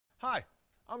Hi,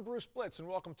 I'm Bruce Blitz and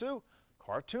welcome to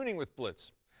Cartooning with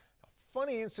Blitz. Now,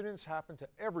 funny incidents happen to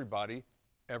everybody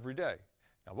every day.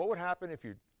 Now what would happen if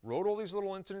you wrote all these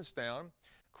little incidents down,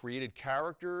 created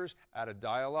characters, added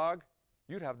dialogue?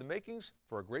 You'd have the makings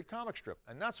for a great comic strip.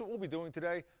 And that's what we'll be doing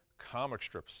today, comic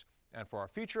strips. And for our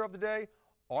feature of the day,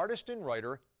 artist and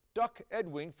writer Duck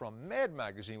Edwing from Mad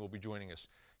Magazine will be joining us.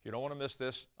 You don't want to miss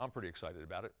this. I'm pretty excited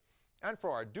about it. And for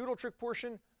our doodle trick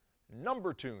portion,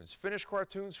 Number Tunes, finished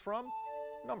cartoons from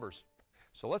Numbers.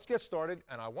 So let's get started,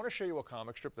 and I want to show you a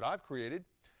comic strip that I've created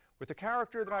with a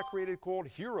character that I created called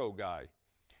Hero Guy.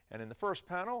 And in the first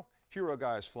panel, Hero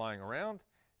Guy is flying around,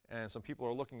 and some people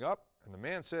are looking up, and the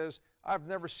man says, "I've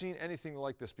never seen anything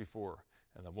like this before."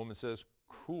 And the woman says,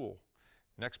 "Cool."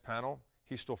 Next panel,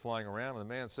 he's still flying around, and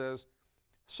the man says,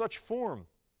 "Such form."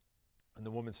 And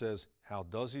the woman says, "How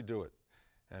does he do it?"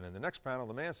 And in the next panel,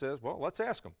 the man says, "Well, let's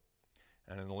ask him."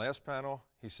 And in the last panel,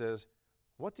 he says,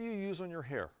 "What do you use on your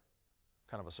hair?"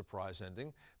 Kind of a surprise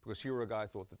ending, because Hero Guy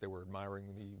thought that they were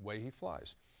admiring the way he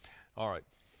flies. All right,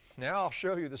 now I'll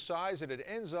show you the size that it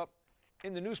ends up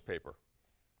in the newspaper.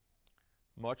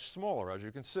 Much smaller, as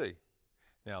you can see.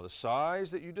 Now, the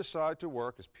size that you decide to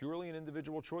work is purely an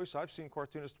individual choice. I've seen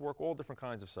cartoonists work all different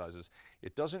kinds of sizes.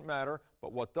 It doesn't matter,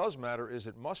 but what does matter is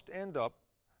it must end up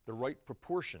the right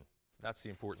proportion. That's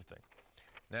the important thing.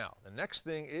 Now, the next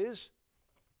thing is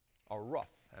a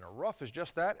rough, and a rough is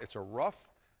just that. It's a rough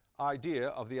idea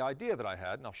of the idea that I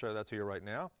had, and I'll show that to you right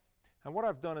now. And what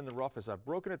I've done in the rough is I've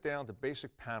broken it down to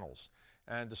basic panels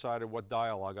and decided what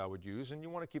dialogue I would use, and you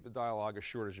want to keep the dialogue as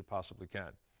short as you possibly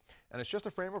can. And it's just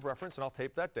a frame of reference, and I'll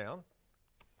tape that down,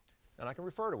 and I can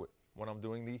refer to it when I'm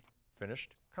doing the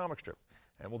finished comic strip.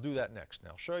 And we'll do that next.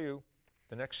 Now I'll show you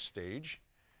the next stage,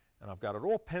 and I've got it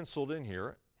all penciled in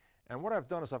here, and what I've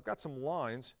done is I've got some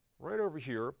lines right over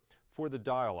here for the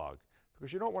dialogue,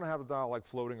 because you don't want to have the dialogue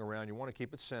floating around. You want to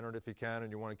keep it centered if you can,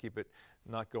 and you want to keep it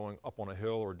not going up on a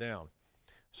hill or down.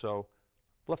 So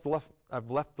I've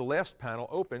left the last panel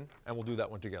open, and we'll do that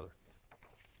one together.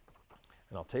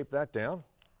 And I'll tape that down,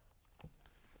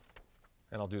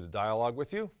 and I'll do the dialogue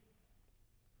with you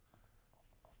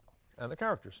and the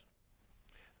characters.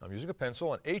 I'm using a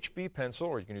pencil, an HB pencil,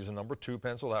 or you can use a number 2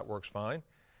 pencil. That works fine.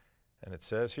 And it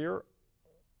says here,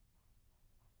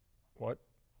 what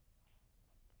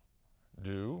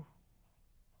do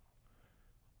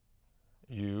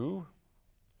you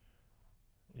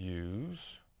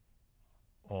use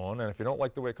on, and if you don't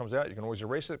like the way it comes out, you can always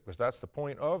erase it, because that's the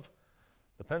point of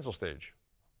the pencil stage.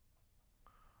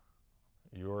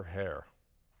 Your hair.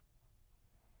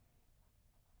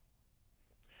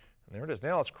 And there it is.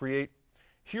 Now let's create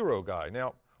Hero Guy.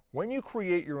 Now, when you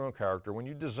create your own character, when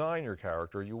you design your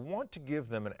character, you want to give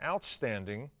them an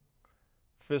outstanding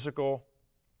physical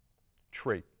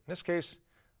trait. In this case,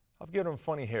 I've given him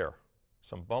funny hair,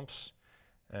 some bumps,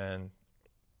 and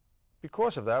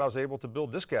because of that, I was able to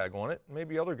build this gag on it, and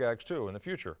maybe other gags too in the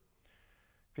future.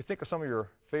 If you think of some of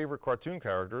your favorite cartoon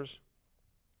characters,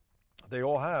 they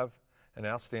all have an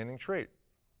outstanding trait.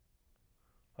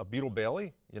 A Beetle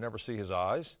Bailey, you never see his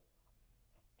eyes,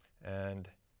 and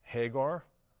Hagar,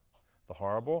 the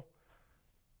Horrible,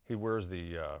 he wears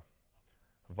the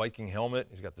Viking helmet.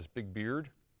 He's got this big beard.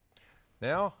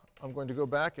 Now I'm going to go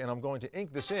back and I'm going to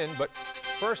ink this in, but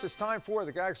first it's time for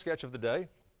the gag sketch of the day.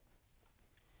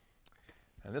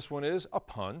 And this one is a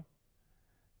pun.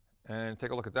 And take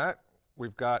a look at that.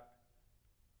 We've got,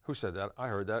 who said that? I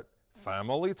heard that.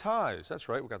 Family ties. That's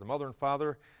right. We've got the mother and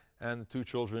father and the 2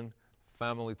 children.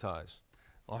 Family ties.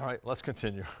 All right, let's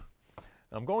continue.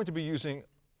 I'm going to be using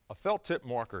a felt tip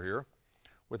marker here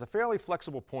with a fairly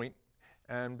flexible point,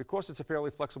 and because it's a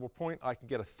fairly flexible point, I can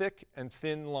get a thick and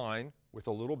thin line with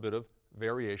a little bit of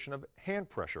variation of hand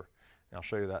pressure. And I'll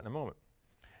show you that in a moment.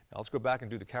 Now let's go back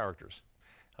and do the characters.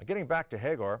 Now, getting back to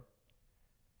Hagar,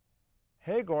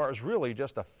 Hagar is really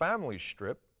just a family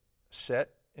strip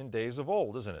set in days of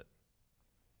old, isn't it?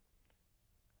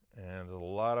 And there's a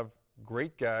lot of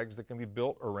great gags that can be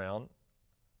built around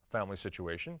a family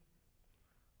situation.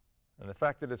 And the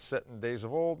fact that it's set in days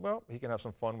of old, well, he can have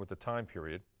some fun with the time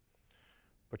period.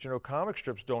 But you know, comic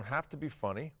strips don't have to be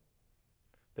funny.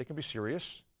 They can be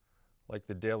serious, like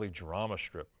the daily drama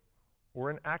strip or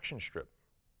an action strip.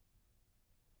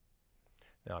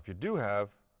 Now, if you do have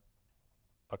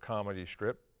a comedy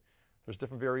strip, there's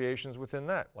different variations within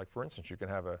that. Like, for instance, you can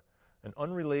have an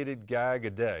unrelated gag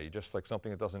a day, just like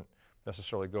something that doesn't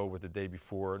necessarily go with the day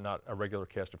before, not a regular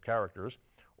cast of characters.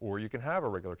 Or you can have a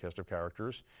regular cast of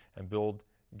characters and build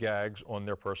gags on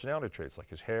their personality traits, like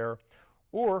his hair,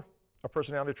 or a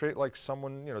personality trait like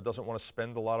someone, you know, doesn't want to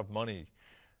spend a lot of money.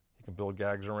 You can build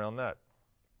gags around that.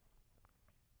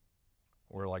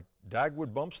 Or like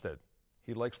Dagwood Bumstead,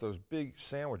 he likes those big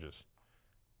sandwiches,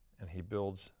 and he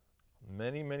builds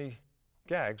many, many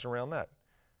gags around that.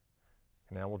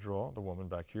 Now we'll draw the woman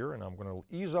back here, and I'm going to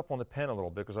ease up on the pen a little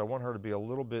bit because I want her to be a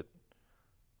little bit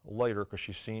lighter because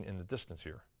she's seen in the distance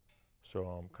here. So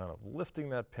I'm kind of lifting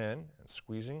that pen and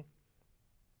squeezing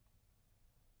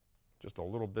just a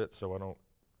little bit so I don't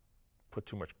put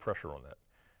too much pressure on that.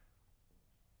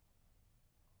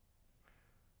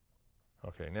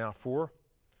 Okay, now for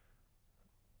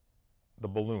the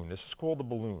balloon. This is called the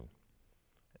balloon.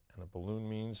 And a balloon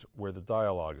means where the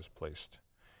dialogue is placed.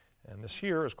 And this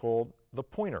here is called the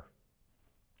pointer.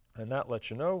 And that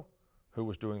lets you know who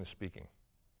was doing the speaking.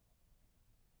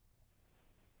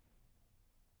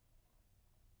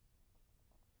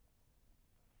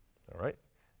 All right,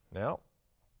 now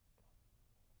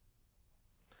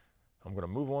I'm going to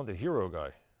move on to hero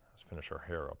guy. Let's finish her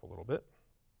hair up a little bit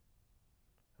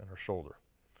and her shoulder.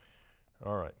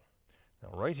 All right, now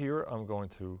right here I'm going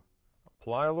to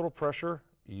apply a little pressure,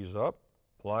 ease up,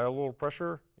 apply a little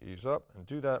pressure, ease up, and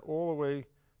do that all the way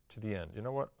to the end. You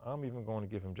know what? I'm even going to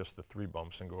give him just the 3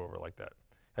 bumps and go over like that.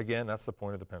 Again, that's the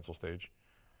point of the pencil stage.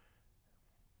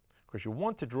 Because you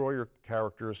want to draw your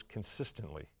characters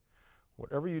consistently.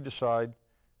 Whatever you decide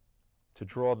to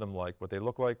draw them like, what they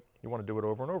look like, you want to do it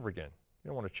over and over again. You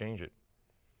don't want to change it.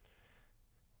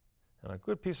 And a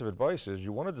good piece of advice is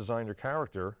you want to design your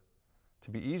character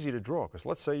to be easy to draw. Because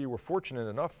let's say you were fortunate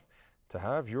enough to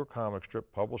have your comic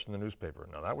strip published in the newspaper.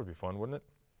 Now that would be fun, wouldn't it?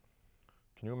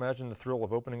 Can you imagine the thrill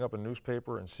of opening up a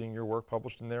newspaper and seeing your work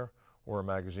published in there, or a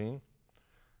magazine?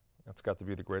 That's got to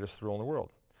be the greatest thrill in the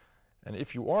world. And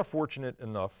if you are fortunate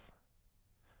enough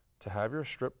to have your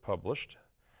strip published,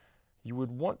 you would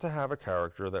want to have a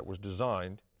character that was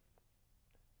designed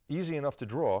easy enough to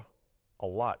draw a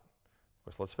lot.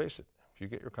 Because let's face it, if you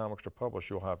get your comic strip published,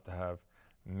 you'll have to have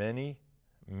many,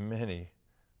 many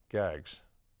gags.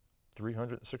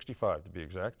 365 to be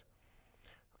exact.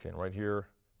 Okay, and right here,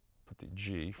 put the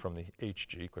G from the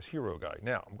HG, because hero guy.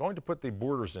 Now, I'm going to put the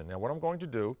borders in. Now, what I'm going to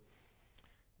do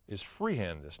is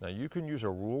freehand this. Now, you can use a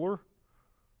ruler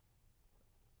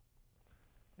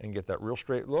and get that real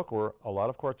straight look, or a lot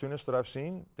of cartoonists that I've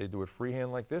seen, they do it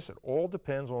freehand like this. It all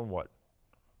depends on what?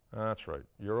 That's right,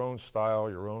 your own style,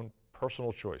 your own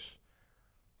personal choice.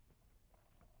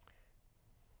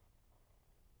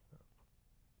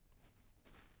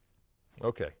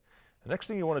 Okay, the next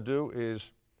thing you want to do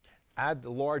is add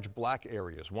the large black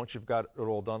areas. Once you've got it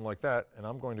all done like that, and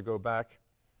I'm going to go back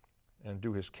and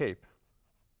do his cape.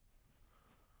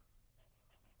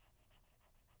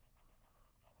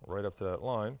 Right up to that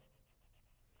line.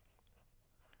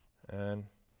 And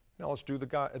now let's do the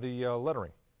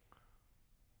lettering.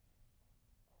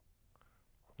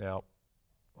 Now,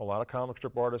 a lot of comic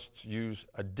strip artists use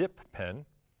a dip pen.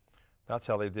 That's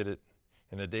how they did it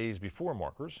in the days before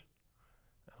markers.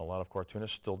 And a lot of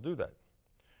cartoonists still do that.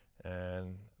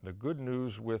 And the good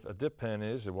news with a dip pen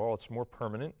is, well, it's more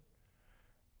permanent.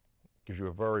 Gives you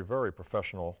a very, very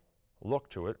professional look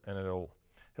to it, and it'll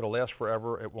last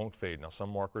forever. It won't fade. Now, some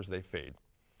markers, they fade.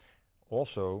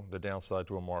 Also, the downside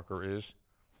to a marker is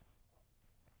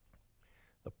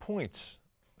the points,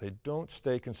 they don't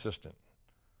stay consistent.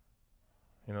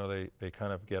 You know, they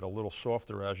kind of get a little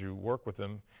softer as you work with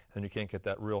them, and you can't get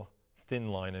that real thin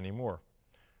line anymore.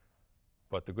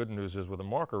 But the good news is with a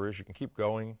marker is you can keep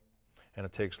going, and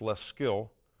it takes less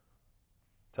skill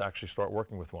to actually start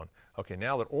working with one. Okay,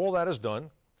 now that all that is done,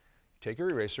 take your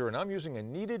eraser, and I'm using a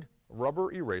kneaded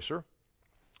rubber eraser,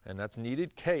 and that's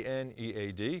kneaded,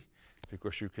 K-N-E-A-D,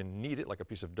 because you can knead it like a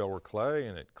piece of dough or clay,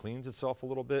 and it cleans itself a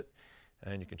little bit,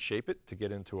 and you can shape it to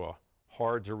get into a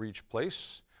hard-to-reach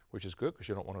place, which is good because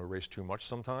you don't want to erase too much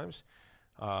sometimes.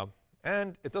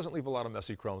 And it doesn't leave a lot of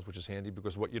messy crumbs, which is handy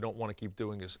because what you don't want to keep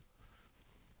doing is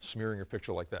smearing your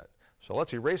picture like that. So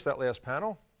let's erase that last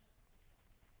panel,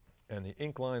 and the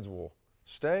ink lines will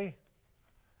stay,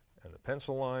 and the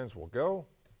pencil lines will go.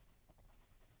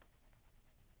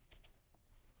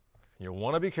 You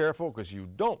want to be careful because you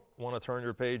don't want to turn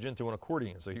your page into an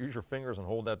accordion, so use your fingers and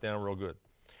hold that down real good.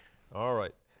 All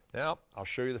right, now I'll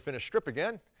show you the finished strip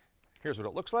again. Here's what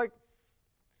it looks like,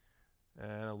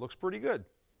 and it looks pretty good.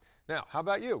 Now, how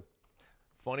about you?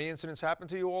 Funny incidents happen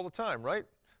to you all the time, right?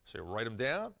 So you write them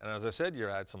down, and as I said, you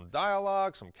add some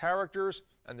dialogue, some characters,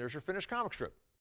 and there's your finished comic strip.